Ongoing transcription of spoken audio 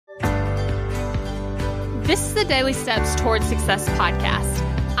This is the Daily Steps Towards Success podcast.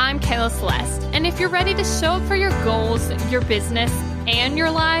 I'm Kayla Celeste, and if you're ready to show up for your goals, your business, and your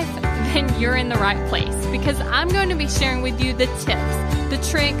life, then you're in the right place, because I'm going to be sharing with you the tips, the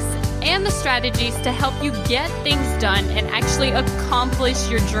tricks, and the strategies to help you get things done and actually accomplish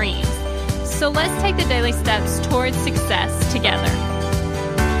your dreams. So let's take the daily steps towards success together.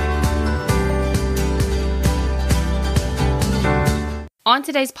 On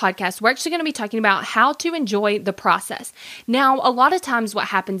today's podcast, we're actually going to be talking about how to enjoy the process. Now, a lot of times what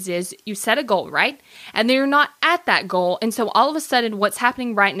happens is you set a goal, right? And then you're not at that goal. And so all of a sudden, what's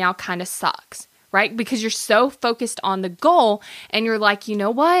happening right now kind of sucks, right? Because you're so focused on the goal and you're like, you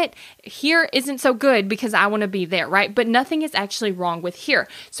know what? Here isn't so good because I want to be there, right? But nothing is actually wrong with here.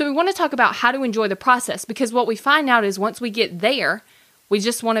 So we want to talk about how to enjoy the process, because what we find out is once we get there, we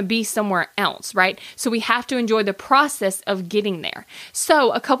just want to be somewhere else, right? So we have to enjoy the process of getting there.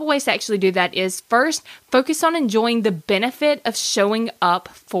 So a couple ways to actually do that is, first, focus on enjoying the benefit of showing up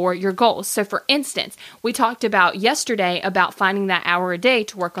for your goals. So for instance, we talked about yesterday about finding that hour a day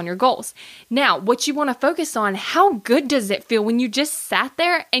to work on your goals. Now, what you want to focus on, how good does it feel when you just sat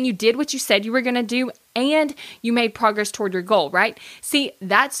there and you did what you said you were going to do and you made progress toward your goal, right? See,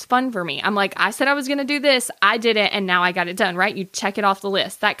 that's fun for me. I'm like, I said I was going to do this, I did it, and now I got it done, right? You check it off the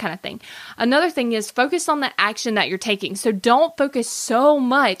list, that kind of thing. Another thing is focus on the action that you're taking. So don't focus so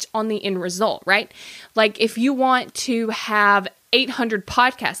much on the end result, right? Like if you want to have 800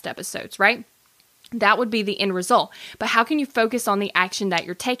 podcast episodes, right? That would be the end result. But how can you focus on the action that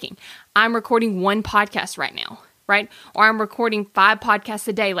you're taking? I'm recording one podcast right now, right? Or I'm recording 5 podcasts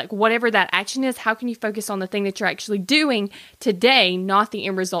a day, like whatever that action is. How can you focus on the thing that you're actually doing today, not the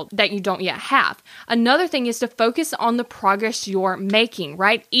end result that you don't yet have? Another thing is to focus on the progress you're making,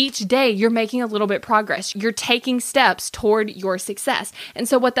 right? Each day you're making a little bit progress. You're taking steps toward your success. And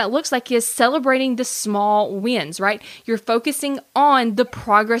so what that looks like is celebrating the small wins, right? You're focusing on the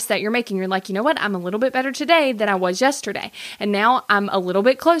progress that you're making. You're like, you know what? I'm a little bit better today than I was yesterday. And now I'm a little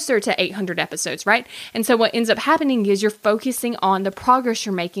bit closer to 800 episodes, right? And so what ends up happening is you're focusing on the progress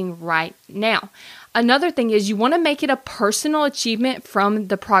you're making right now. Another thing is you want to make it a personal achievement from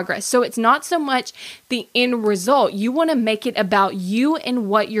the progress. So it's not so much the end result. You want to make it about you and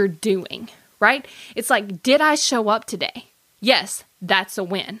what you're doing, right? It's like, did I show up today? Yes, that's a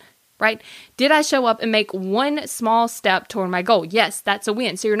win, right? Did I show up and make one small step toward my goal? Yes, that's a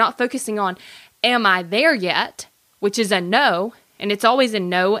win. So you're not focusing on, am I there yet? Which is a no. And it's always a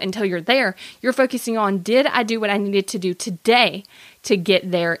no until you're there. You're focusing on, did I do what I needed to do today to get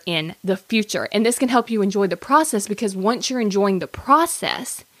there in the future? And this can help you enjoy the process, because once you're enjoying the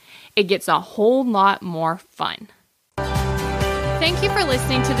process, it gets a whole lot more fun. Thank you for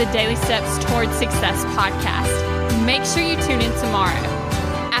listening to the Daily Steps Towards Success podcast. Make sure you tune in tomorrow.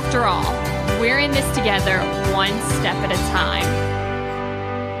 After all, we're in this together, one step at a time.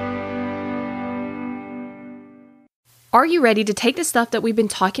 Are you ready to take the stuff that we've been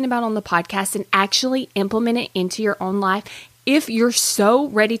talking about on the podcast and actually implement it into your own life? If you're so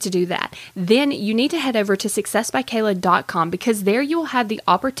ready to do that, then you need to head over to successbykayla.com, because there you will have the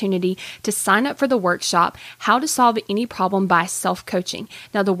opportunity to sign up for the workshop, How to Solve Any Problem by Self-Coaching.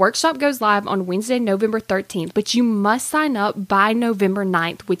 Now, the workshop goes live on Wednesday, November 13th, but you must sign up by November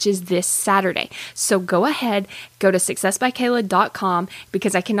 9th, which is this Saturday. So go ahead, go to successbykayla.com,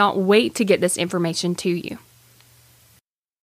 because I cannot wait to get this information to you.